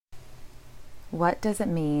What does it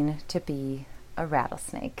mean to be a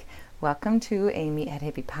rattlesnake? Welcome to a Meathead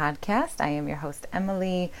Hippie podcast. I am your host,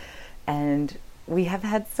 Emily, and we have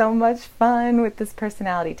had so much fun with this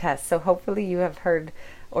personality test. So hopefully you have heard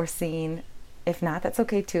or seen. If not, that's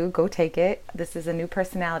okay too. Go take it. This is a new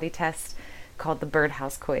personality test called the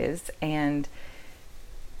Birdhouse Quiz, and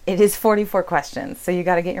it is 44 questions, so you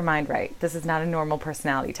got to get your mind right. This is not a normal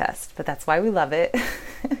personality test, but that's why we love it,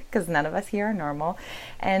 because none of us here are normal.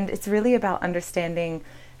 And it's really about understanding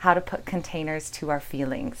how to put containers to our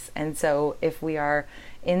feelings. And so if we are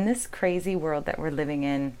in this crazy world that we're living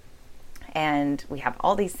in, and we have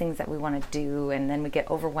all these things that we want to do, and then we get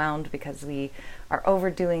overwhelmed because we are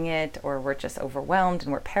overdoing it, or we're just overwhelmed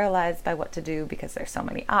and we're paralyzed by what to do because there's so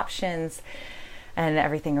many options, and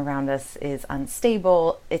everything around us is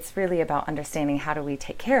unstable. It's really about understanding how do we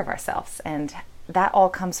take care of ourselves, and that all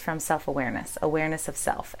comes from self-awareness, awareness of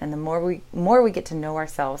self. And the more we get to know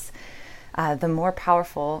ourselves, the more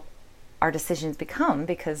powerful our decisions become,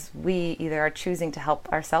 because we either are choosing to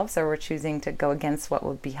help ourselves or we're choosing to go against what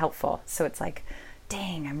would be helpful. So it's like,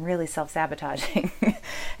 dang, I'm really self-sabotaging.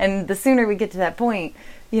 And the sooner we get to that point,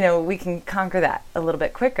 we can conquer that a little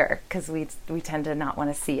bit quicker, because we tend to not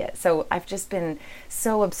want to see it. So I've just been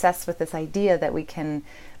so obsessed with this idea that we can,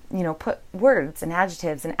 put words and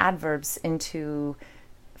adjectives and adverbs into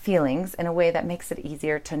feelings in a way that makes it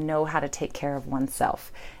easier to know how to take care of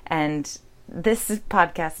oneself. And this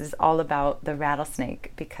podcast is all about the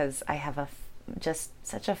rattlesnake, because I have just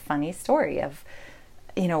such a funny story of,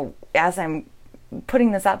 as I'm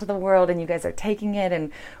putting this out to the world and you guys are taking it,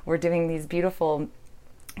 and we're doing these beautiful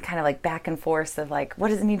kind of like back and forth of like, what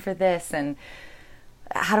does it mean for this? And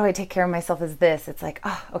how do I take care of myself as this? It's like,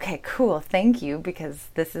 oh, okay, cool. Thank you. Because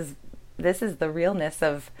this is the realness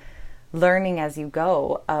of learning as you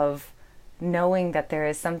go, of knowing that there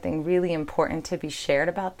is something really important to be shared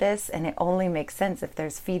about this. And it only makes sense if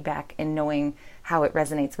there's feedback and knowing how it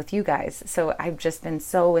resonates with you guys. So I've just been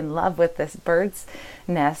so in love with this bird's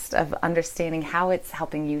nest of understanding how it's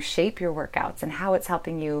helping you shape your workouts and how it's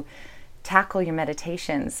helping you tackle your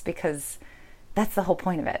meditations, because that's the whole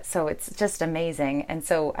point of it. So it's just amazing. And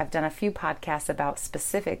so I've done a few podcasts about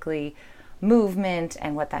specifically movement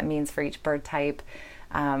and what that means for each bird type.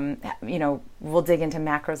 We'll dig into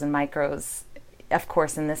macros and micros, of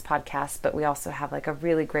course, in this podcast, but we also have like a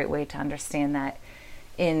really great way to understand that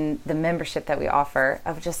in the membership that we offer,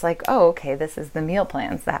 of just like, oh, okay, this is the meal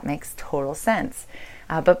plans. That makes total sense.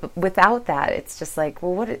 But without that, it's just like,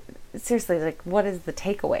 well, what is the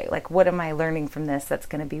takeaway? Like, what am I learning from this that's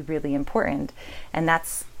going to be really important? And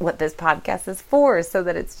that's what this podcast is for, so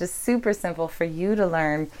that it's just super simple for you to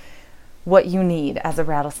learn what you need as a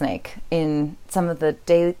rattlesnake in some of the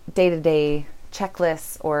day-to-day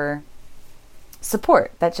checklists or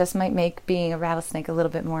support that just might make being a rattlesnake a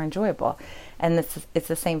little bit more enjoyable. And it's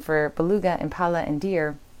the same for beluga, impala, and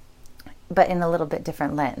deer, but in a little bit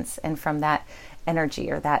different lens and from that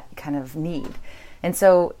energy or that kind of need. And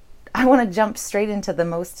so I want to jump straight into the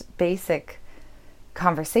most basic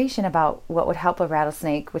conversation about what would help a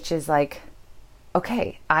rattlesnake, which is like,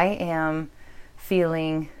 okay, I am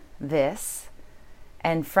feeling this,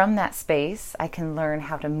 and from that space I can learn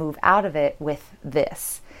how to move out of it with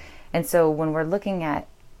this. And so when we're looking at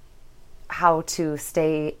how to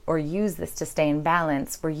stay or use this to stay in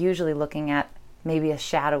balance, we're usually looking at maybe a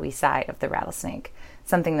shadowy side of the rattlesnake,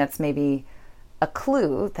 something that's maybe a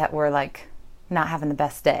clue that we're like not having the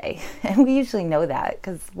best day. And we usually know that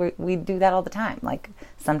because we do that all the time. Like,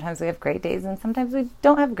 sometimes we have great days and sometimes we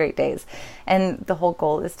don't have great days. And the whole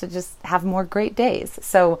goal is to just have more great days.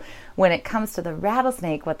 So when it comes to the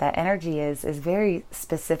rattlesnake, what that energy is very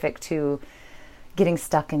specific to getting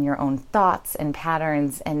stuck in your own thoughts and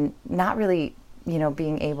patterns, and not really,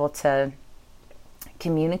 being able to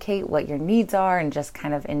communicate what your needs are, and just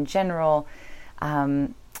kind of in general,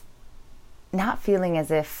 not feeling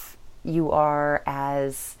as if you are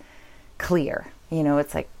as clear.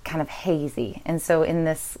 It's like kind of hazy. And so in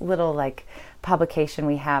this little like publication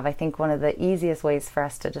we have, I think one of the easiest ways for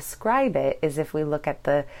us to describe it is if we look at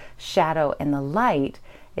the shadow and the light,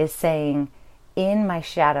 is saying, in my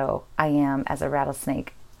shadow, I am, as a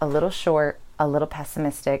rattlesnake, a little short, a little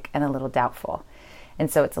pessimistic, and a little doubtful. And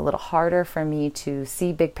so it's a little harder for me to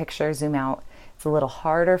see big picture, zoom out. It's a little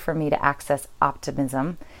harder for me to access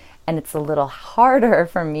optimism. And it's a little harder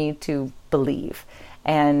for me to believe.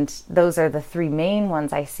 And those are the three main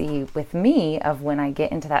ones I see with me, of when I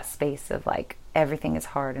get into that space of like, everything is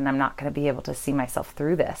hard and I'm not going to be able to see myself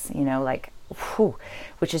through this,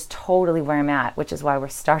 which is totally where I'm at, which is why we're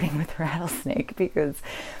starting with rattlesnake. Because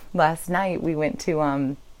last night we went to,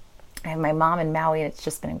 I have my mom in Maui, and it's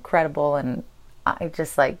just been incredible. And I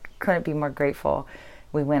just like couldn't be more grateful.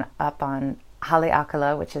 We went up on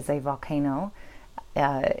Haleakala, which is a volcano,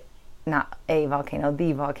 not a volcano,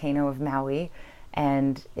 the volcano of Maui.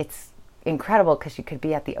 And it's incredible because you could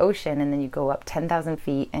be at the ocean and then you go up 10,000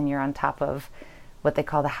 feet and you're on top of what they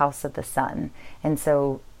call the House of the Sun. And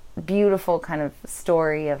so beautiful kind of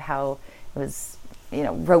story of how it was,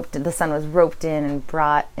 the sun was roped in and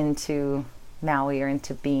brought into Maui or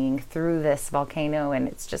into being through this volcano. And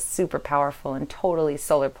it's just super powerful and totally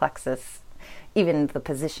solar plexus, even the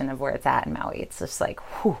position of where it's at in Maui. It's just like,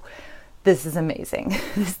 whew, this is amazing.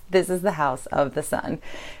 This is the House of the Sun.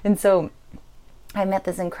 And so I met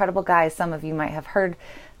this incredible guy. Some of you might have heard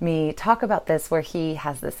me talk about this, where he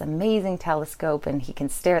has this amazing telescope and he can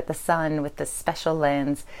stare at the sun with this special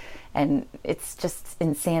lens. And it's just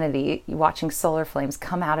insanity watching solar flames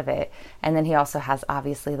come out of it. And then he also has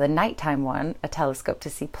obviously the nighttime one, a telescope to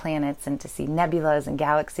see planets and to see nebulas and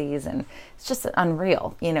galaxies. And it's just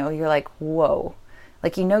unreal. You're like, whoa,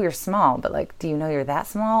 like, you're small, but like, do you know you're that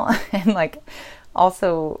small? And like,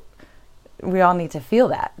 also, we all need to feel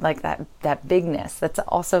that, like that bigness. That's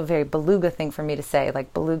also a very beluga thing for me to say.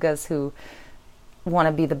 Like, belugas who want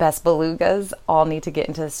to be the best belugas all need to get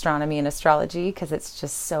into astronomy and astrology, because it's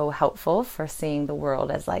just so helpful for seeing the world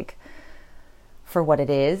as like for what it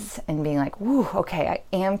is and being like, whoo, okay, I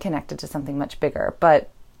am connected to something much bigger. But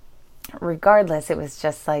regardless, it was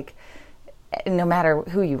just like, no matter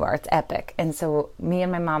who you are, it's epic. And so me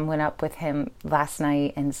and my mom went up with him last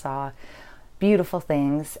night and saw beautiful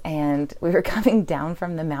things. And we were coming down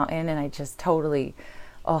from the mountain and I just totally,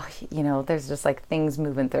 there's just like things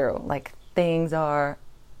moving through, like things are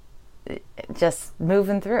just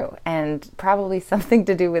moving through, and probably something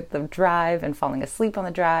to do with the drive and falling asleep on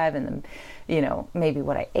the drive, and then, maybe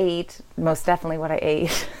what I ate, most definitely what I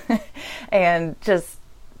ate, and just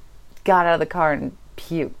got out of the car and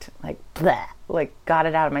puked, like, bleh, like got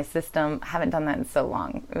it out of my system. Haven't done that in so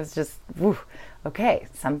long. It was just, whew, okay,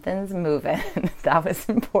 something's moving. That was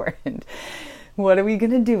important. What are we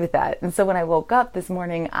going to do with that? And so when I woke up this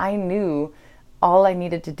morning, I knew all I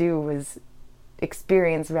needed to do was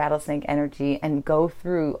experience rattlesnake energy and go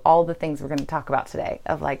through all the things we're going to talk about today,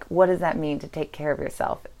 of like, what does that mean to take care of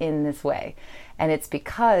yourself in this way? And it's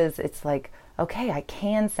because it's like, okay, I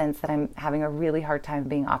can sense that I'm having a really hard time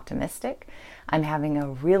being optimistic. I'm having a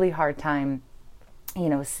really hard time,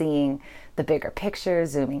 seeing the bigger picture,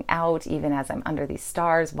 zooming out, even as I'm under these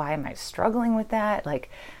stars. Why am I struggling with that? Like,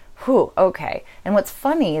 whew, okay. And what's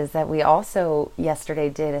funny is that we also yesterday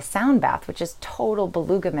did a sound bath, which is total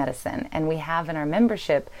beluga medicine. And we have in our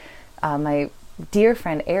membership, my dear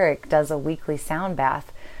friend Eric does a weekly sound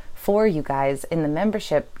bath for you guys in the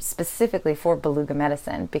membership, specifically for beluga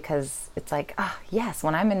medicine, because it's like, yes,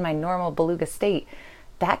 when I'm in my normal beluga state,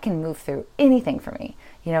 that can move through anything for me.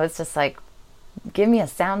 It's just like, give me a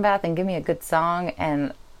sound bath and give me a good song,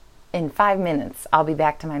 and in 5 minutes, I'll be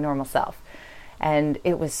back to my normal self. And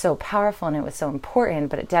it was so powerful and it was so important,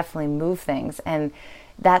 but it definitely moved things. And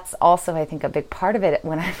that's also, I think, a big part of it.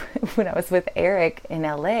 When I was with Eric in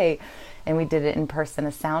LA and we did it in person,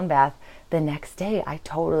 a sound bath, the next day I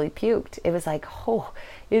totally puked. It was like,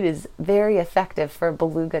 it is very effective for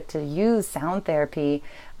beluga to use sound therapy.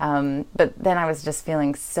 But then I was just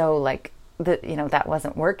feeling so like, that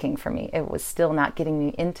wasn't working for me. It was still not getting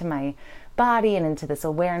me into my body and into this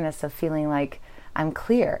awareness of feeling like I'm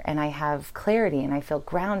clear and I have clarity and I feel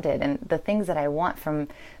grounded, and the things that I want from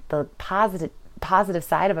the positive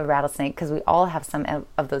side of a rattlesnake, because we all have some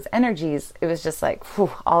of those energies. It was just like,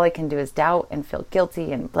 whew, all I can do is doubt and feel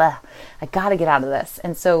guilty and blah. I got to get out of this.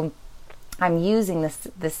 And so I'm using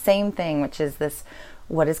the same thing, which is this,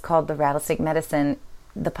 what is called the rattlesnake medicine,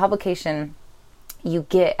 the publication you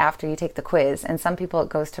get after you take the quiz. And some people, it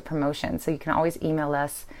goes to promotion. So you can always email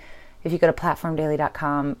us if you go to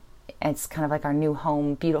platformdaily.com. It's kind of like our new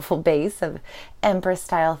home, beautiful base of Empress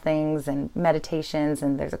style things and meditations.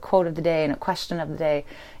 And there's a quote of the day and a question of the day.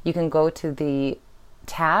 You can go to the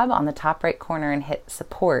tab on the top right corner and hit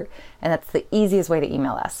support. And that's the easiest way to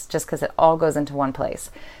email us, just because it all goes into one place.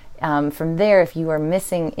 From there, if you are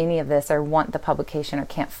missing any of this or want the publication or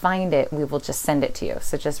can't find it, we will just send it to you.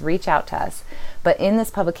 So just reach out to us. But in this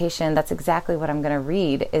publication, that's exactly what I'm going to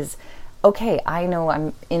read is, okay, I know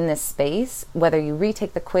I'm in this space, whether you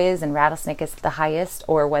retake the quiz and rattlesnake is the highest,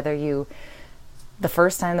 or whether the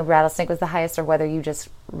first time the rattlesnake was the highest, or whether you just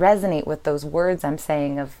resonate with those words I'm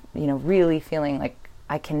saying of, really feeling like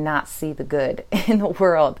I cannot see the good in the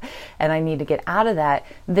world and I need to get out of that.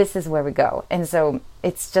 This is where we go. And so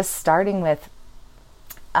it's just starting with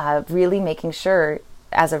really making sure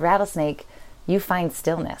as a rattlesnake, you find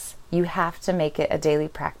stillness. You have to make it a daily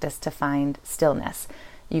practice to find stillness.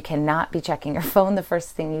 You cannot be checking your phone the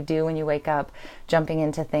first thing you do when you wake up, jumping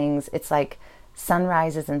into things. It's like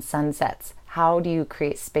sunrises and sunsets. How do you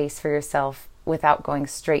create space for yourself without going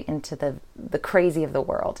straight into the crazy of the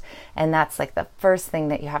world? And that's like the first thing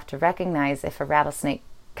that you have to recognize if a rattlesnake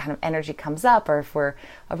kind of energy comes up, or if we're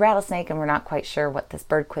a rattlesnake and we're not quite sure what this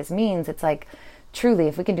bird quiz means. It's like, truly,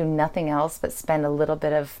 if we can do nothing else but spend a little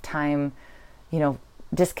bit of time,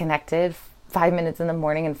 disconnected, 5 minutes in the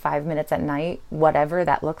morning and 5 minutes at night, whatever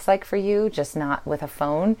that looks like for you, just not with a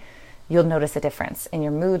phone, you'll notice a difference in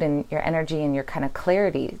your mood and your energy and your kind of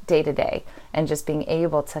clarity day to day, and just being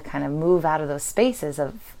able to kind of move out of those spaces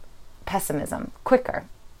of pessimism quicker.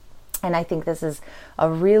 And I think this is a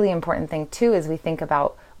really important thing too, as we think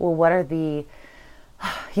about, well, what are the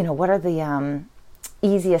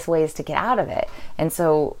easiest ways to get out of it? And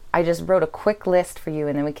so I just wrote a quick list for you,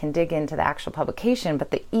 and then we can dig into the actual publication. But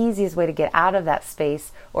the easiest way to get out of that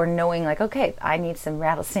space, or knowing like, okay, I need some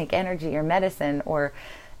rattlesnake energy or medicine or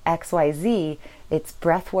XYZ, it's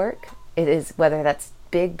breath work. It is, whether that's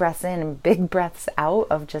big breaths in and big breaths out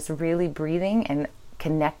of just really breathing and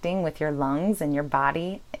connecting with your lungs and your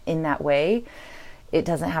body in that way. It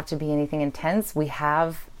doesn't have to be anything intense. We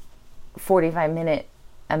have 45-minute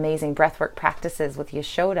amazing breathwork practices with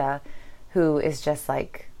Yashoda, who is just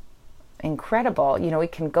like incredible. We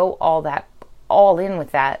can go all in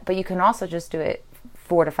with that, but you can also just do it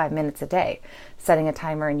 4 to 5 minutes a day, setting a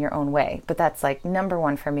timer in your own way. But that's like number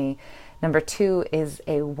one for me. Number two is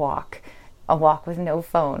a walk with no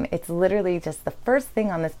phone. It's literally just the first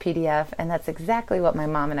thing on this PDF, and that's exactly what my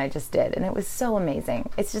mom and I just did, and it was so amazing.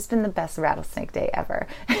 It's just been the best rattlesnake day ever.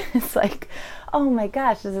 It's like, oh my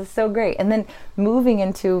gosh, this is so great. And then moving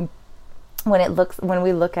into when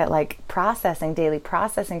we look at like daily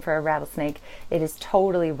processing for a rattlesnake, it is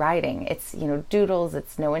totally writing. It's, doodles,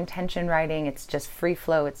 it's no intention writing, it's just free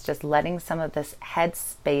flow. It's just letting some of this head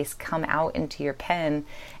space come out into your pen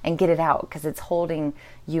and get it out, because it's holding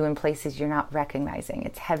you in places you're not recognizing.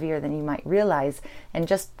 It's heavier than you might realize, and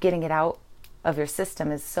just getting it out of your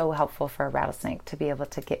system is so helpful for a rattlesnake to be able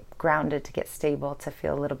to get grounded, to get stable, to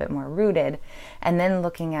feel a little bit more rooted. And then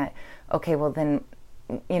looking at, okay, well then,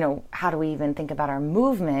 how do we even think about our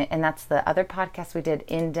movement? And that's the other podcast we did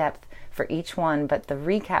in depth for each one. But the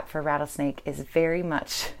recap for rattlesnake is very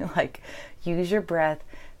much like, use your breath,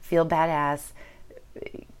 feel badass,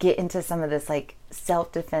 get into some of this like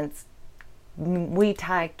self-defense, Muay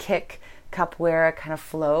Thai kick, capoeira kind of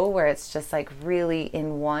flow, where it's just like really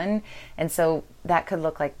in one. And so that could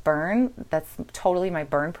look like burn. That's totally my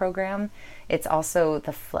burn program. It's also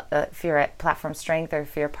if you're at Platform Strength, or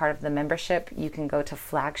if you're part of the membership, you can go to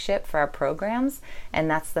Flagship for our programs. And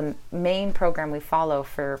that's the main program we follow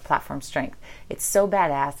for Platform Strength. It's so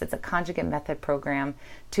badass. It's a conjugate method program,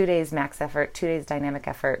 2 days max effort, 2 days dynamic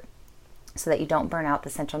effort, so that you don't burn out the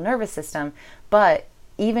central nervous system. But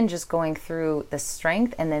even just going through the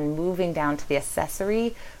strength and then moving down to the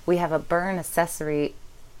accessory, we have a burn accessory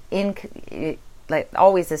like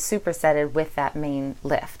always is supersetted with that main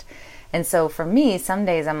lift. And so for me, some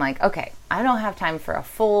days I'm like, okay, I don't have time for a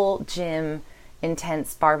full gym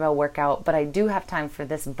intense barbell workout, but I do have time for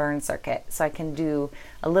this burn circuit, so I can do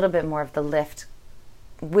a little bit more of the lift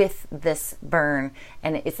with this burn.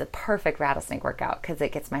 And it's a perfect rattlesnake workout because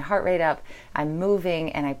it gets my heart rate up, I'm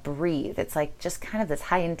moving, and I breathe. It's like just kind of this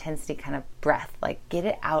high intensity kind of breath, like get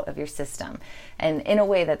it out of your system, and in a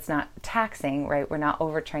way that's not taxing, right? We're not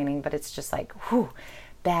overtraining, but it's just like whew,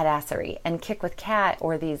 badassery. And Kick with Kat,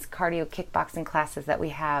 or these cardio kickboxing classes that we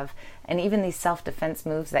have, and even these self-defense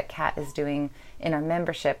moves that Kat is doing in our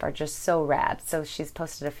membership are just so rad. So she's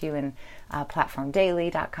posted a few in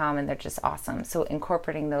platformdaily.com, and they're just awesome. So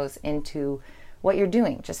incorporating those into what you're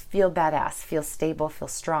doing, just feel badass, feel stable, feel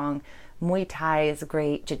strong. Muay Thai is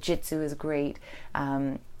great, Jiu-Jitsu is great,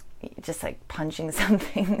 just like punching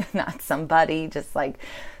something, not somebody, just like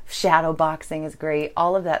shadow boxing is great.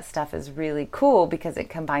 All of that stuff is really cool because it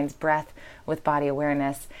combines breath with body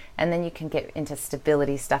awareness, and then you can get into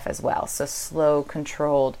stability stuff as well. So slow,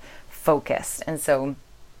 controlled, focused. And so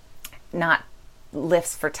not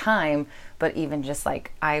lifts for time, but even just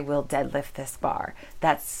like, I will deadlift this bar.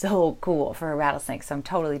 That's so cool for a rattlesnake. So I'm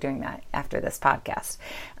totally doing that after this podcast.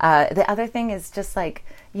 The other thing is just like,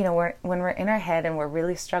 when we're in our head and we're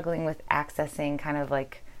really struggling with accessing kind of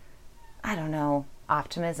like, I don't know,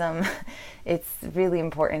 optimism, it's really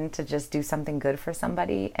important to just do something good for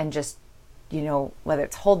somebody, and just, whether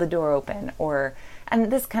it's hold the door open, or,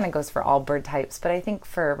 and this kind of goes for all bird types, but I think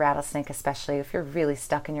for a rattlesnake especially, if you're really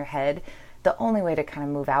stuck in your head, the only way to kind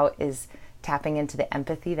of move out is tapping into the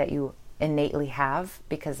empathy that you innately have,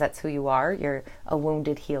 because that's who you are. You're a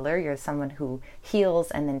wounded healer. You're someone who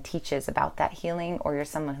heals and then teaches about that healing, or you're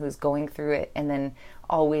someone who's going through it and then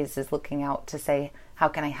always is looking out to say, how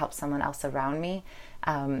can I help someone else around me?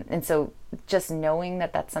 And so just knowing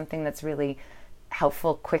that that's something that's really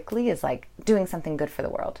helpful quickly is like doing something good for the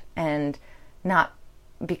world, and not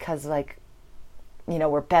because like,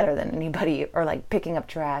 we're better than anybody, or like picking up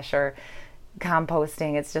trash or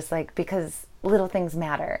composting. It's just like because little things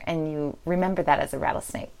matter, and you remember that as a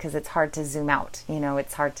rattlesnake, because it's hard to zoom out.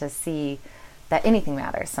 It's hard to see that anything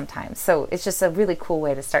matters sometimes. So it's just a really cool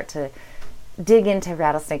way to start to dig into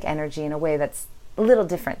rattlesnake energy in a way that's a little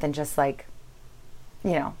different than just like,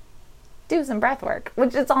 do some breath work,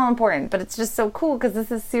 which is all important, but it's just so cool because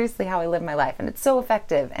this is seriously how I live my life, and it's so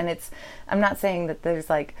effective. And I'm not saying that there's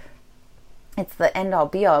like, it's the end all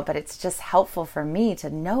be all, but it's just helpful for me to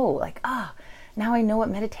know like, now I know what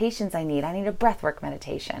meditations I need. I need a breathwork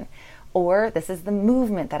meditation, or this is the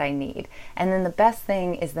movement that I need. And then the best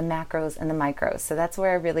thing is the macros and the micros. So that's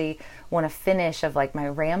where I really want to finish of like my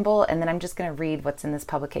ramble. And then I'm just going to read what's in this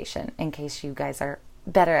publication in case you guys are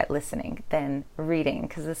better at listening than reading,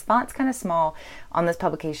 because this font's kind of small on this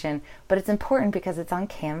publication, but it's important because it's on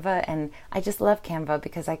Canva, and I just love Canva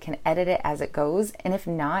because I can edit it as it goes. And if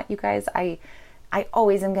not, you guys, I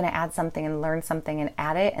always am going to add something and learn something and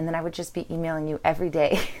add it, and then I would just be emailing you every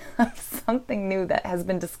day of something new that has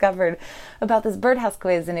been discovered about this birdhouse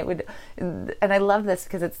quiz. And I love this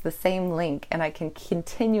because it's the same link, and I can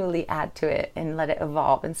continually add to it and let it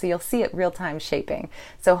evolve, and so you'll see it real time shaping.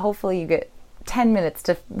 So hopefully you get 10 minutes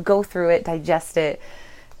to go through it, digest it,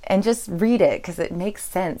 and just read it because it makes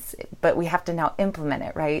sense, but we have to now implement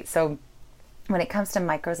it, right? So when it comes to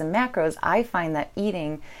micros and macros, I find that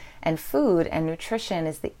eating and food and nutrition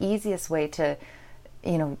is the easiest way to,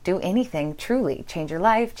 do anything truly. Change your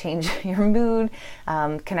life, change your mood,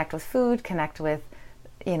 connect with food, connect with,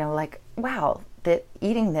 like, wow, that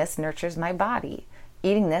eating this nurtures my body.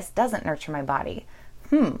 Eating this doesn't nurture my body.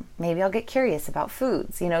 Maybe I'll get curious about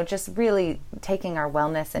foods, just really taking our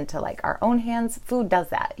wellness into like our own hands. Food does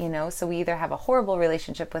that, so we either have a horrible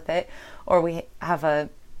relationship with it, or we have a,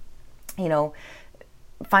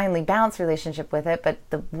 finally balanced relationship with it. But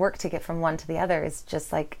the work to get from one to the other is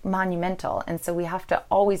just like monumental. And so we have to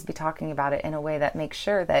always be talking about it in a way that makes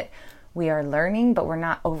sure that we are learning, but we're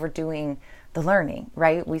not overdoing the learning,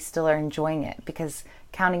 right? We still are enjoying it, because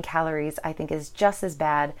counting calories, I think, is just as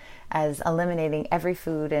bad as eliminating every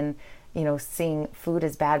food and, seeing food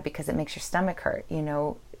as bad because it makes your stomach hurt.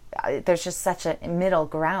 There's just such a middle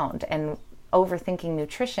ground, and overthinking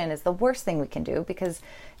nutrition is the worst thing we can do because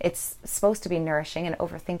it's supposed to be nourishing, and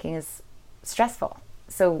overthinking is stressful.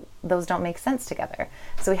 So those don't make sense together.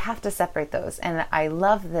 So we have to separate those. And I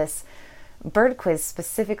love this bird quiz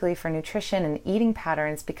specifically for nutrition and eating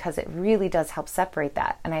patterns because it really does help separate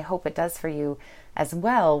that. And I hope it does for you as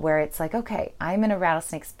well, where it's like, okay, I'm in a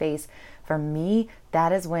rattlesnake space. For me,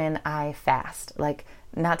 that is when I fast. Like,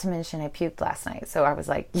 not to mention I puked last night. So I was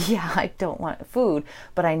like, yeah, I don't want food,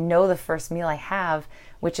 but I know the first meal I have,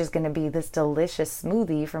 which is going to be this delicious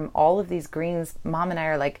smoothie from all of these greens. Mom and I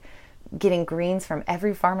are like getting greens from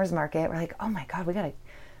every farmer's market. We're like, oh my God, we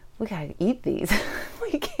gotta eat these.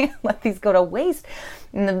 We can't let these go to waste.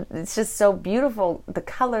 And it's just so beautiful, the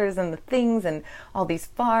colors and the things and all these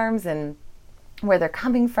farms and where they're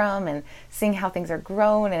coming from and seeing how things are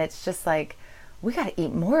grown. And it's just like, we got to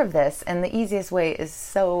eat more of this. And the easiest way is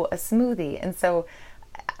a smoothie. And so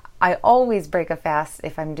I always break a fast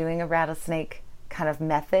if I'm doing a rattlesnake kind of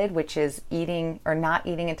method, which is eating or not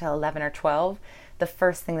eating until 11 or 12. The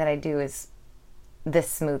first thing that I do is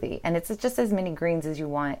this smoothie, and it's just as many greens as you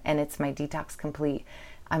want, and it's my detox complete.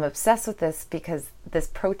 I'm obsessed with this because this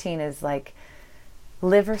protein is like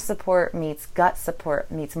liver support meets gut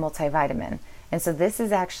support meets multivitamin. And so this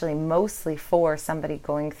is actually mostly for somebody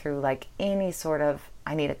going through like any sort of,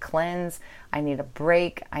 I need a cleanse, I need a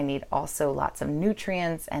break, I need also lots of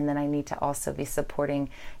nutrients, and then I need to also be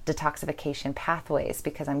supporting detoxification pathways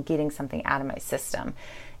because I'm getting something out of my system.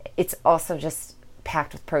 It's also just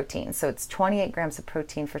packed with protein. So it's 28 grams of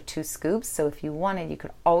protein for 2 scoops. So if you wanted, you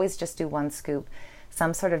could always just do 1 scoop,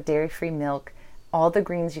 some sort of dairy-free milk, all the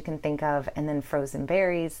greens you can think of, and then frozen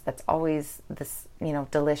berries. That's always this,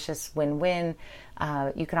 delicious win-win.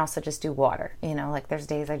 You can also just do water. Like there's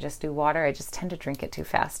days I just do water. I just tend to drink it too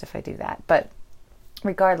fast if I do that. But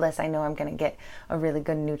regardless, I know I'm going to get a really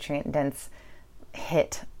good nutrient-dense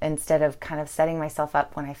hit instead of kind of setting myself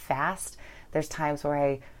up when I fast. There's times where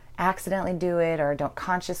I accidentally do it or don't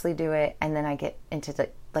consciously do it, and then I get into the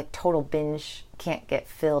like total binge, can't get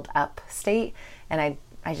filled up state, and I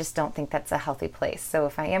I just don't think that's a healthy place. So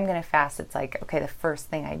if I am going to fast, it's like, okay, the first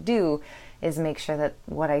thing I do is make sure that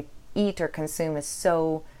what I eat or consume is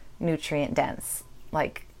so nutrient dense.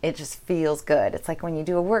 Like, it just feels good. It's like when you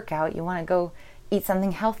do a workout, you want to go eat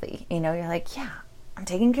something healthy. You're like, yeah, I'm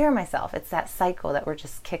taking care of myself. It's that cycle that we're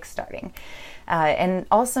just kickstarting. And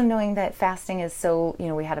also knowing that fasting is so,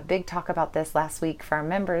 we had a big talk about this last week for our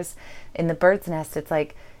members in the Bird's Nest. It's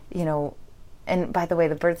like, and by the way,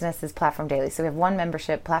 the Bird's Nest is Platform Daily. So we have one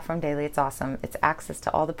membership, Platform Daily. It's awesome. It's access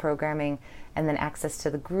to all the programming, and then access to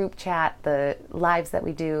the group chat, the lives that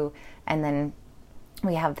we do, and then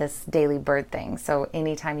we have this daily bird thing. So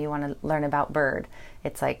anytime you want to learn about bird,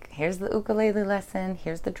 it's like, here's the ukulele lesson,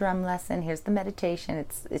 here's the drum lesson, here's the meditation.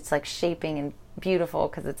 It's like shaping and beautiful,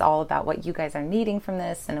 because it's all about what you guys are needing from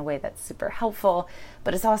this in a way that's super helpful.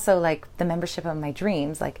 But it's also like the membership of my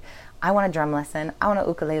dreams. Like, I want a drum lesson, I want a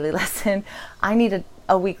ukulele lesson, I need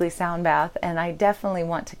a weekly sound bath, and I definitely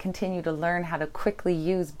want to continue to learn how to quickly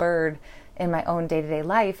use bird in my own day-to-day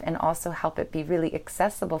life, and also help it be really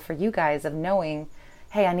accessible for you guys, of knowing,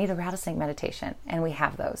 hey, I need a rattlesnake meditation, and we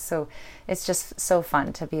have those. So it's just so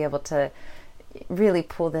fun to be able to really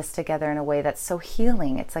pull this together in a way that's so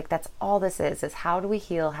healing. It's like, that's all this is how do we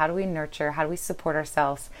heal, how do we nurture, how do we support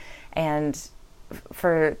ourselves? And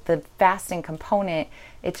for the fasting component,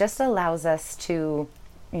 it just allows us to,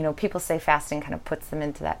 people say fasting kind of puts them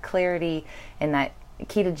into that clarity, in that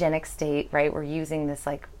ketogenic state, right? We're using this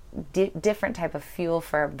like different type of fuel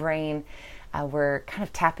for our brain. We're kind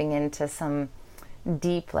of tapping into some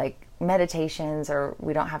deep like meditations, or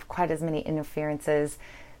we don't have quite as many interferences.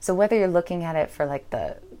 So whether you're looking at it for like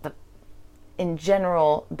the in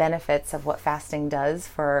general benefits of what fasting does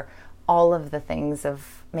for all of the things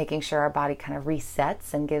of making sure our body kind of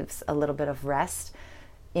resets and gives a little bit of rest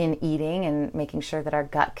in eating, and making sure that our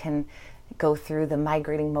gut can go through the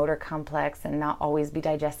migrating motor complex and not always be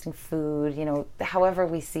digesting food, however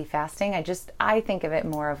we see fasting. I think of it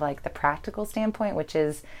more of like the practical standpoint, which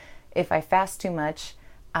is, if I fast too much,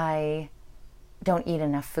 I don't eat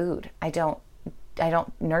enough food. I don't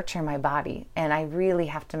nurture my body, and I really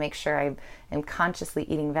have to make sure I am consciously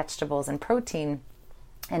eating vegetables and protein,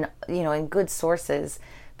 and in good sources,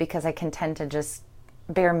 because I can tend to just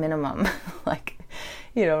bare minimum, like,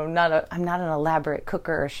 I'm not an elaborate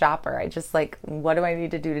cooker or shopper. I just like, what do I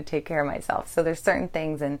need to do to take care of myself? So there's certain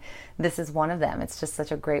things, and this is one of them. It's just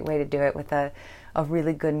such a great way to do it, with a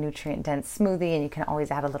really good nutrient dense smoothie. And you can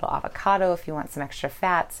always add a little avocado if you want some extra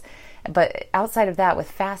fats. But outside of that,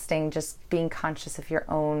 with fasting, just being conscious of your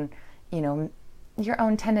own, your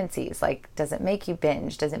own tendencies. Like, does it make you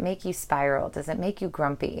binge? Does it make you spiral? Does it make you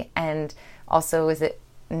grumpy? And also, is it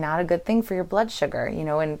not a good thing for your blood sugar?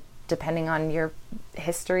 And depending on your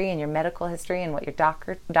history and your medical history and what your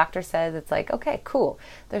doctor says, it's like, okay, cool.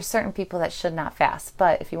 There's certain people that should not fast.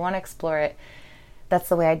 But if you want to explore it, that's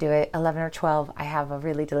the way I do it. 11 or 12, I have a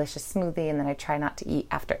really delicious smoothie, and then I try not to eat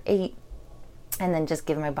after 8, and then just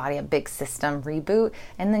give my body a big system reboot.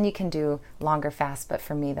 And then you can do longer fasts, but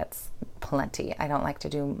for me, that's plenty. I don't like to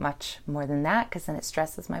do much more than that, because then it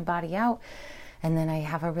stresses my body out, and then I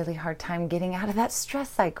have a really hard time getting out of that stress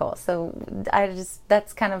cycle. So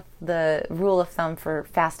that's kind of the rule of thumb for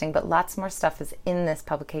fasting, but lots more stuff is in this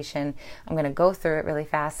publication. I'm going to go through it really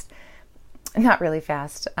fast, not really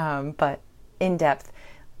fast, but in depth,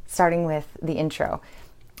 starting with the intro.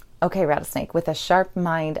 Okay, rattlesnake, with a sharp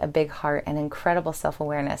mind, a big heart, and incredible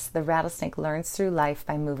self-awareness, the rattlesnake learns through life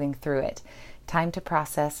by moving through it. Time to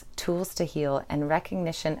process, tools to heal, and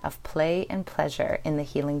recognition of play and pleasure in the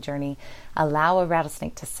healing journey allow a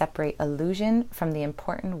rattlesnake to separate illusion from the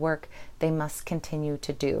important work they must continue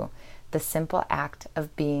to do, the simple act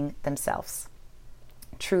of being themselves.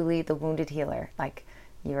 Truly the wounded healer. Like,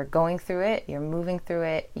 you are going through it, you're moving through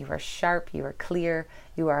it, you are sharp, you are clear,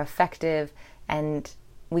 you are effective, and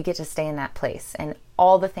we get to stay in that place. And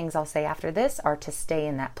all the things I'll say after this are to stay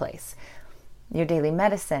in that place. Your daily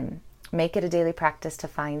medicine. Make it a daily practice to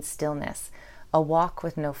find stillness. A walk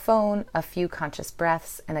with no phone, a few conscious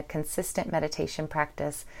breaths, and a consistent meditation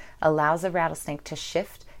practice allows a rattlesnake to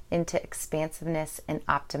shift into expansiveness and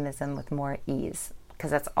optimism with more ease.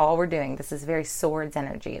 Because that's all we're doing. This is very swords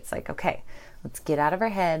energy. It's like, okay, let's get out of our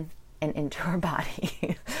head and into our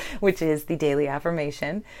body, which is the daily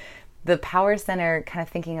affirmation. The power center, kind of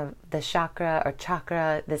thinking of the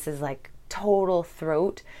chakra, this is like total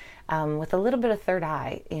throat, with a little bit of third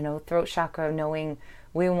eye, throat chakra, knowing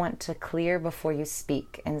we want to clear before you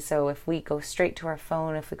speak. And so if we go straight to our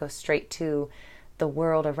phone, if we go straight to the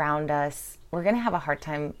world around us, we're going to have a hard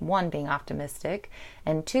time, one, being optimistic,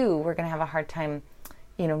 and two, we're going to have a hard time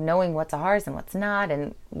knowing what's ours and what's not,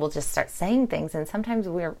 and we'll just start saying things. And sometimes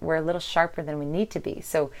we're a little sharper than we need to be.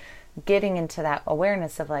 So getting into that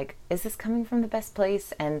awareness of like, is this coming from the best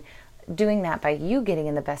place? And doing that by you getting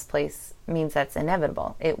in the best place means that's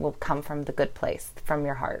inevitable. It will come from the good place, from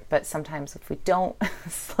your heart. But sometimes if we don't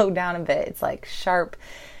slow down a bit, it's like sharp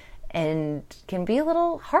and can be a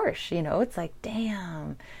little harsh, it's like,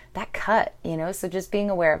 damn, that cut, so just being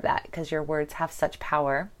aware of that, because your words have such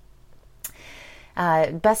power.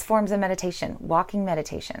 Best forms of meditation: walking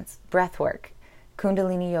meditations, breath work,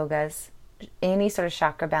 kundalini yogas, any sort of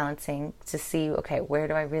chakra balancing to see, okay, where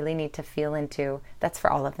do I really need to feel into? That's for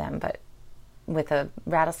all of them. But with a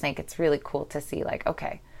rattlesnake, it's really cool to see like,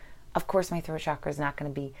 okay, of course my throat chakra is not going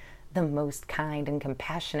to be the most kind and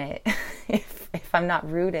compassionate if I'm not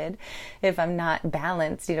rooted, if I'm not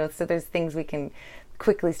balanced, so there's things we can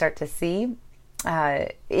quickly start to see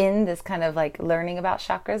in this kind of like learning about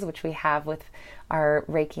chakras, which we have with our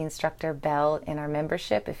Reiki instructor Belle in our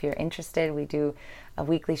membership. If you're interested, we do a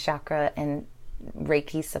weekly chakra and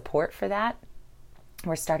Reiki support for that.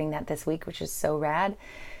 We're starting that this week, which is so rad.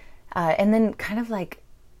 And then kind of like,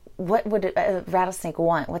 what would a rattlesnake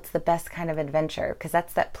want? What's the best kind of adventure? Because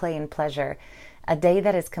that's that play and pleasure. A day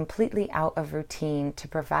that is completely out of routine to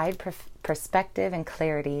provide perspective and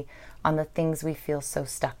clarity on the things we feel so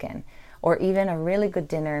stuck in. Or even a really good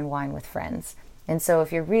dinner and wine with friends. And so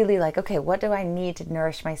if you're really like, okay, what do I need to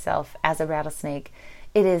nourish myself as a rattlesnake?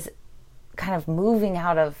 It is kind of moving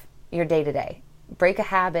out of your day-to-day. Break a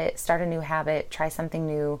habit, start a new habit, try something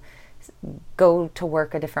new, go to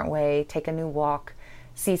work a different way, take a new walk,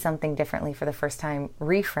 see something differently for the first time,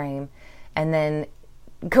 reframe, and then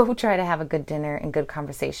go try to have a good dinner and good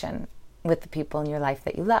conversation with the people in your life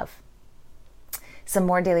that you love. Some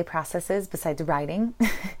more daily processes besides writing.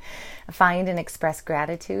 Find and express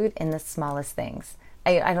gratitude in the smallest things.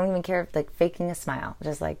 I don't even care if like faking a smile.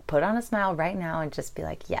 Just like put on a smile right now and just be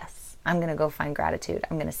like, yes, I'm going to go find gratitude.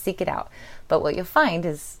 I'm going to seek it out. But what you'll find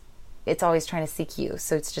is it's always trying to seek you.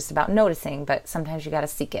 So it's just about noticing, but sometimes you got to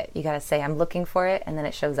seek it. You got to say, I'm looking for it, and then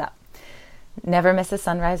it shows up. Never miss a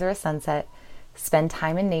sunrise or a sunset. Spend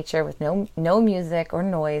time in nature with no music or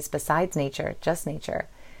noise besides nature, just nature.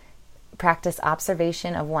 Practice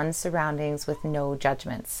observation of one's surroundings with no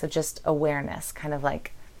judgments. So just awareness, kind of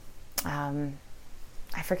like,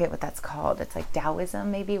 I forget what that's called. It's like Taoism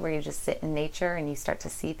maybe, where you just sit in nature and you start to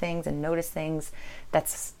see things and notice things.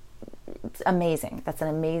 It's amazing. That's an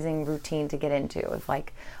amazing routine to get into, of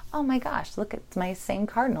like, oh my gosh, look at my same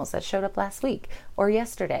cardinals that showed up last week or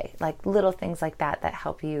yesterday. Like little things like that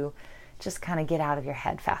help you just kind of get out of your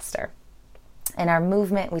head faster. And our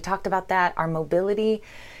movement, we talked about that. Our mobility,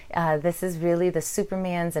 this is really the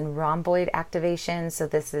Supermans and rhomboid activation. So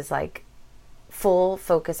this is like full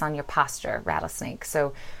focus on your posture, rattlesnake.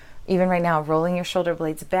 So even right now, rolling your shoulder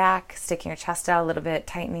blades back, sticking your chest out a little bit,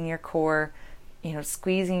 tightening your core,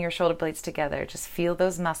 squeezing your shoulder blades together. Just feel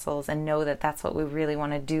those muscles and know that that's what we really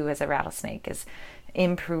want to do as a rattlesnake, is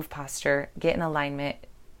improve posture, get in alignment.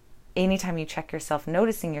 Anytime you check yourself,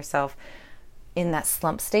 noticing yourself in that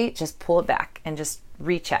slump state, just pull it back and just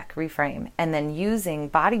recheck, reframe. And then using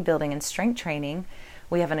bodybuilding and strength training,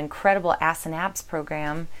 we have an incredible ass and abs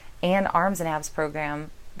program and arms and abs program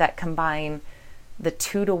that combine the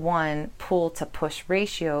 2-to-1 pull to push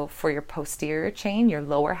ratio for your posterior chain, your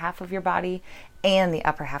lower half of your body, and the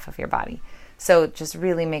upper half of your body. So just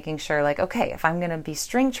really making sure, like, okay, if I'm going to be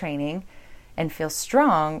strength training and feel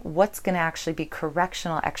strong, what's going to actually be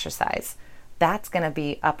correctional exercise? That's going to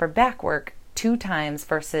be upper back work 2 times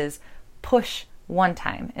versus push 1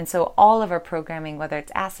 time. And so all of our programming, whether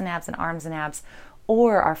it's ass and abs and arms and abs,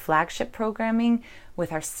 or our flagship programming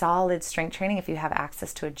with our solid strength training, if you have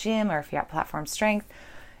access to a gym or if you're at Platform Strength,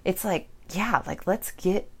 it's like, yeah, like let's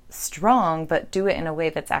get strong, but do it in a way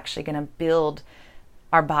that's actually going to build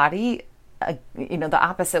our body, the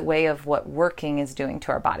opposite way of what working is doing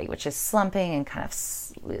to our body, which is slumping and kind of,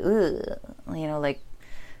 like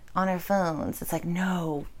on our phones. It's like,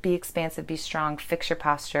 no, be expansive, be strong, fix your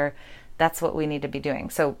posture. That's what we need to be doing.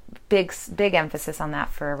 So big emphasis on that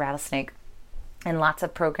for a rattlesnake, and lots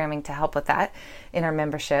of programming to help with that in our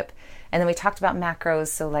membership. And then we talked about macros.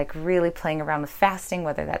 So like really playing around with fasting,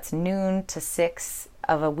 whether that's noon to 6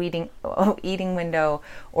 of a eating window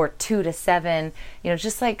or 2 to 7,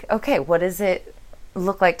 just like, okay, what does it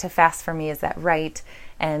look like to fast for me? Is that right?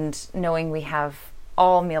 And knowing we have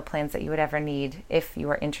all meal plans that you would ever need if you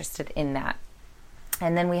are interested in that.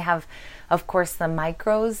 And then we have, of course, the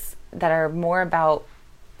micros that are more about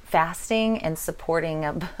fasting and supporting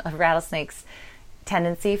a rattlesnake's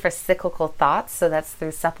tendency for cyclical thoughts. So that's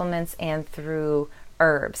through supplements and through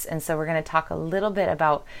herbs. And so we're going to talk a little bit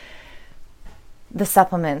about the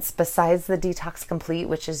supplements, besides the Detox Complete,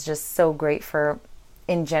 which is just so great for,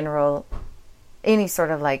 in general, any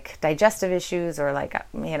sort of like digestive issues, or like,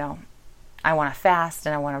 I want to fast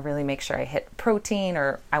and I want to really make sure I hit protein,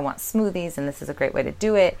 or I want smoothies, and this is a great way to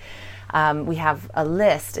do it. We have a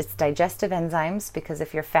list. It's digestive enzymes, because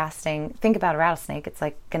if you're fasting, think about a rattlesnake. It's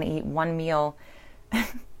like going to eat one meal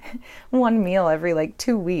every like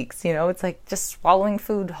 2 weeks. It's like just swallowing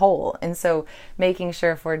food whole. And so making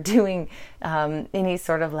sure if we're doing any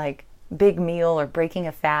sort of like big meal or breaking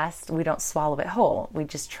a fast, we don't swallow it whole. We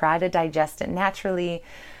just try to digest it naturally.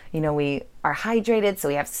 We are hydrated, so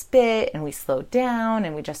we have spit, and we slow down,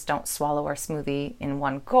 and we just don't swallow our smoothie in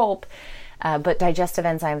one gulp. But digestive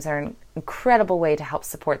enzymes are an incredible way to help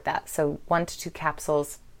support that. So 1 to 2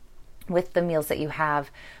 capsules with the meals that you have.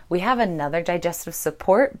 We have another digestive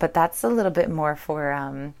support, but that's a little bit more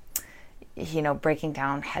for, breaking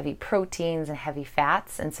down heavy proteins and heavy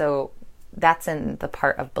fats. And so that's in the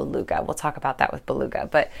part of Beluga. We'll talk about that with Beluga.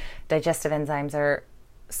 But digestive enzymes are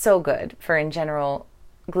so good for, in general,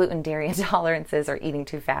 gluten, dairy intolerances, or eating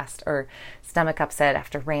too fast, or stomach upset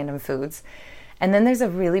after random foods. And then there's a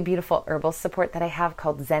really beautiful herbal support that I have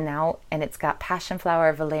called Zen Out, and it's got passion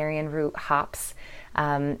flower, valerian root, hops,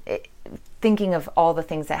 thinking of all the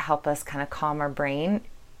things that help us kind of calm our brain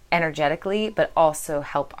energetically, but also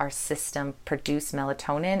help our system produce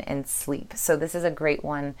melatonin and sleep. So this is a great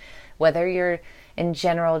one, whether you're in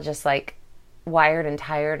general just like wired and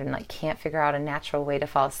tired and like can't figure out a natural way to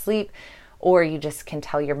fall asleep, or you just can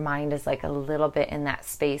tell your mind is like a little bit in that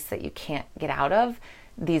space that you can't get out of.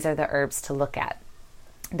 These are the herbs to look at.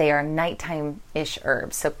 They are nighttime-ish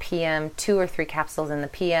herbs. So PM, 2 or 3 capsules in the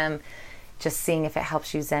PM, just seeing if it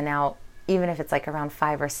helps you zen out. Even if it's like around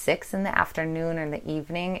 5 or 6 in the afternoon or in the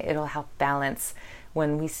evening, it'll help balance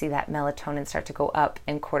when we see that melatonin start to go up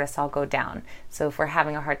and cortisol go down. So if we're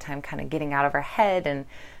having a hard time kind of getting out of our head and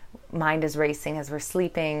mind is racing as we're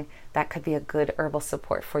sleeping, that could be a good herbal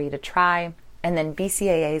support for you to try. And then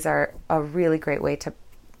BCAAs are a really great way to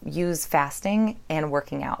use fasting and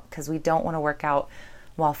working out, because we don't want to work out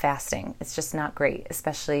while fasting. It's just not great,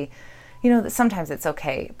 especially, sometimes it's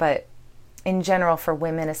okay, but in general for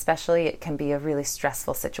women especially, it can be a really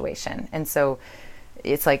stressful situation. And so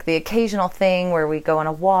it's like the occasional thing where we go on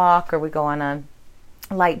a walk or we go on a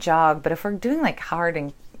light jog, but if we're doing like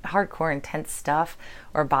hardcore intense stuff,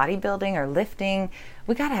 or bodybuilding or lifting,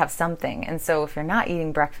 we got to have something. And so if you're not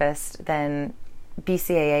eating breakfast, then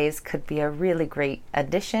BCAAs could be a really great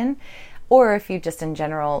addition. Or if you just in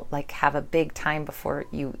general like have a big time before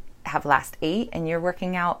you have last ate and you're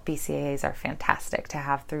working out, BCAAs are fantastic to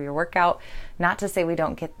have through your workout. Not to say we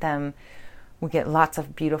don't get them. We get lots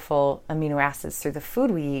of beautiful amino acids through the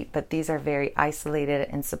food we eat, but these are very isolated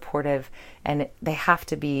and supportive, and they have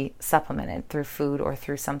to be supplemented through food or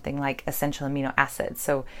through something like essential amino acids.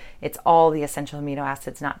 So it's all the essential amino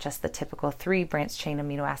acids, not just the typical 3 branched chain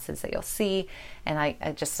amino acids that you'll see. And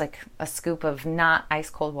I just like a scoop of not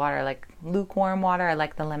ice cold water, like lukewarm water. I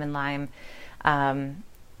like the lemon lime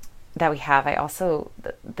that we have. I also,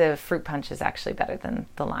 the fruit punch is actually better than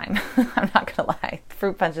the lime. I'm not gonna lie.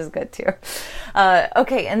 Fruit punch is good too.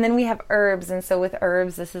 Okay, and then we have herbs. And so with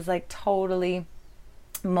herbs, this is like totally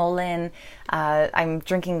mullein. I'm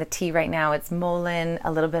drinking the tea right now. It's mullein,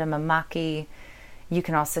 a little bit of mamaki. You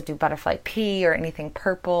can also do butterfly pea or anything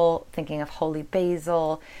purple, thinking of holy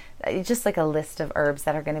basil. Just like a list of herbs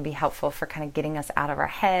that are going to be helpful for kind of getting us out of our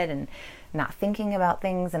head and not thinking about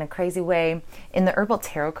things in a crazy way. In the Herbal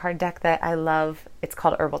Tarot card deck that I love, it's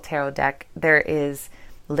called Herbal Tarot deck, there is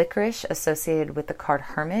licorice associated with the card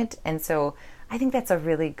Hermit. And so I think that's a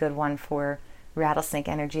really good one for rattlesnake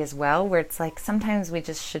energy as well, where it's like sometimes we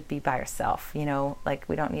just should be by ourselves, like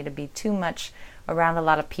we don't need to be too much around a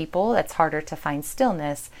lot of people. It's harder to find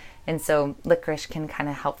stillness. And so licorice can kind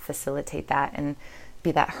of help facilitate that and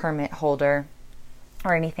be that hermit holder,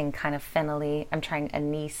 or anything kind of fennelly. I'm trying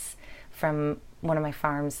anise from one of my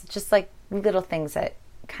farms, just like little things that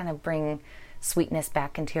kind of bring sweetness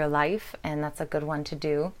back into your life, and that's a good one to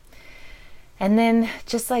do. And then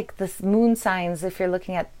just like this moon signs, if you're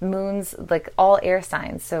looking at moons, like all air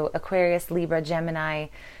signs, so Aquarius, Libra, Gemini,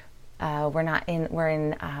 we're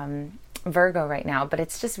in Virgo right now, but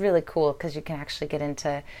it's just really cool because you can actually get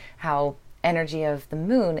into how energy of the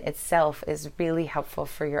moon itself is really helpful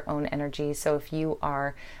for your own energy. So if you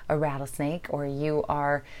are a rattlesnake or you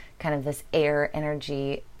are kind of this air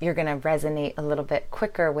energy, you're going to resonate a little bit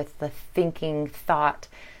quicker with the thinking, thought,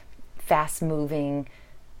 fast-moving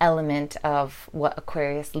element of what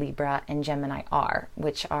Aquarius, Libra, and Gemini are,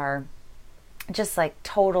 which are just like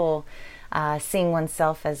total seeing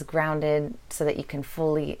oneself as grounded so that you can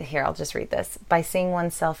fully, here, I'll just read this. By seeing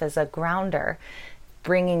oneself as a grounder,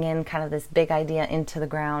 bringing in kind of this big idea into the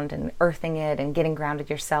ground and earthing it and getting grounded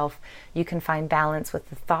yourself, you can find balance with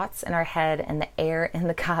the thoughts in our head and the air in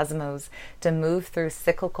the cosmos to move through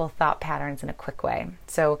cyclical thought patterns in a quick way.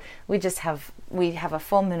 So we have a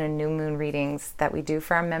full moon and new moon readings that we do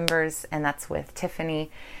for our members, and that's with Tiffany,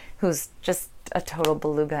 who's just a total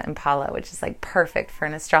beluga impala, which is like perfect for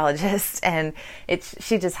an astrologist. And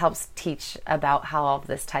she just helps teach about how all of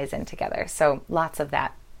this ties in together. So lots of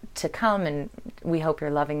that to come, and we hope you're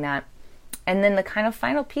loving that. And then the kind of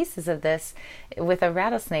final pieces of this with a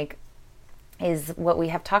rattlesnake is what we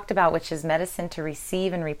have talked about, which is medicine to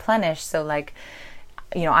receive and replenish. So like,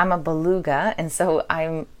 I'm a beluga, and so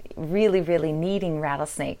I'm really, really needing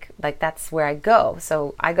rattlesnake. Like that's where I go.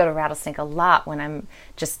 So I go to rattlesnake a lot when I'm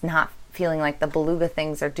just not feeling like the beluga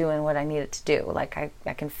things are doing what I need it to do. Like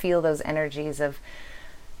I can feel those energies of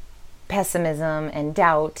pessimism and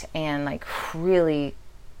doubt and like really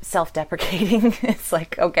self-deprecating. It's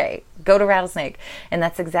like, okay, go to rattlesnake. And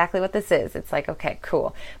that's exactly what this is. It's like, okay,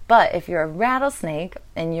 cool. But if you're a rattlesnake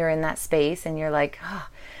and you're in that space and you're like, oh,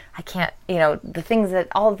 I can't, the things that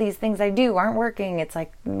all of these things I do aren't working. It's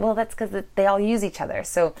like, well, that's because they all use each other.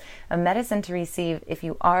 So a medicine to receive if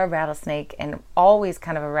you are a rattlesnake and always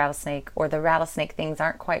kind of a rattlesnake, or the rattlesnake things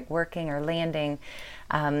aren't quite working or landing,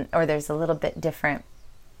 or there's a little bit different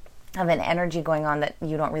of an energy going on that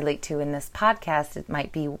you don't relate to in this podcast, it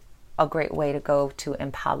might be a great way to go to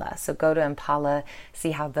Impala. So go to Impala,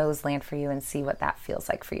 see how those land for you and see what that feels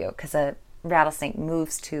like for you. Because a rattlesnake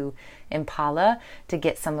moves to Impala to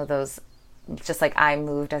get some of those, just like I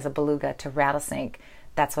moved as a beluga to rattlesnake,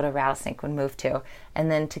 that's what a rattlesnake would move to. And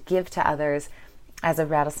then to give to others as a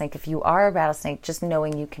rattlesnake, if you are a rattlesnake, just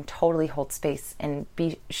knowing you can totally hold space and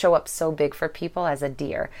show up so big for people as a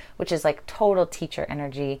deer, which is like total teacher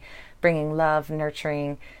energy, bringing love,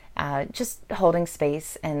 nurturing, just holding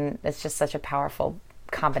space. And it's just such a powerful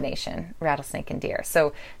combination, rattlesnake and deer.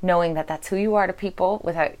 So knowing that that's who you are to people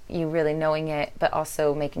without you really knowing it, but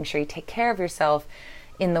also making sure you take care of yourself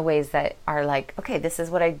in the ways that are like, okay, this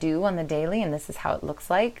is what I do on the daily and this is how it looks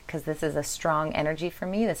like, because this is a strong energy for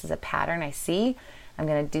me. This is a pattern I see. I'm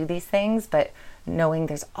going to do these things, but knowing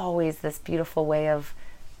there's always this beautiful way of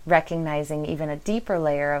recognizing even a deeper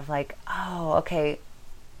layer of like, oh, okay,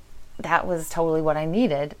 that was totally what I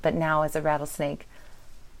needed. But now as a rattlesnake,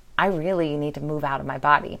 I really need to move out of my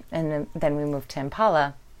body. And then we move to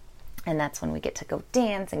Impala, and that's when we get to go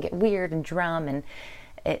dance and get weird and drum, and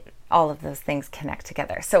all of those things connect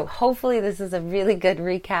together. So hopefully this is a really good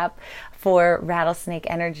recap for rattlesnake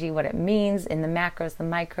energy, what it means in the macros, the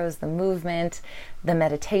micros, the movement, the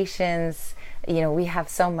meditations. We have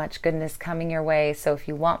so much goodness coming your way. So if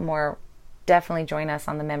you want more, definitely join us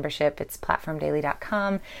on the membership. It's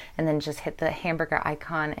platformdaily.com, and then just hit the hamburger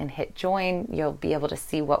icon and hit join. You'll be able to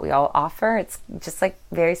see what we all offer. It's just like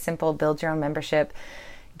very simple, build your own membership.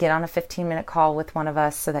 Get on a 15-minute call with one of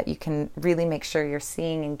us so that you can really make sure you're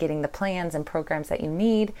seeing and getting the plans and programs that you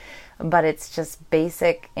need. But it's just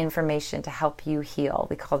basic information to help you heal.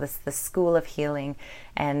 We call this the School of Healing.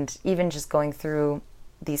 And even just going through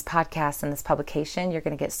these podcasts and this publication, you're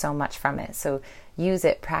going to get so much from it. So use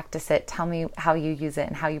it, practice it, tell me how you use it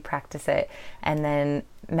and how you practice it. And then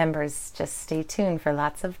members, just stay tuned for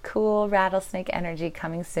lots of cool rattlesnake energy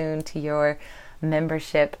coming soon to your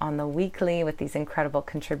membership on the weekly with these incredible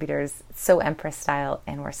contributors. It's so Empress style,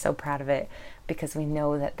 and we're so proud of it because we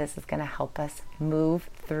know that this is going to help us move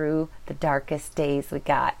through the darkest days we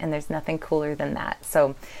got, and there's nothing cooler than that.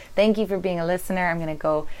 So thank you for being a listener. I'm going to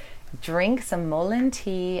go drink some Mullein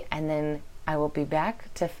tea, and then I will be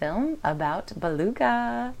back to film about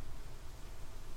Beluga.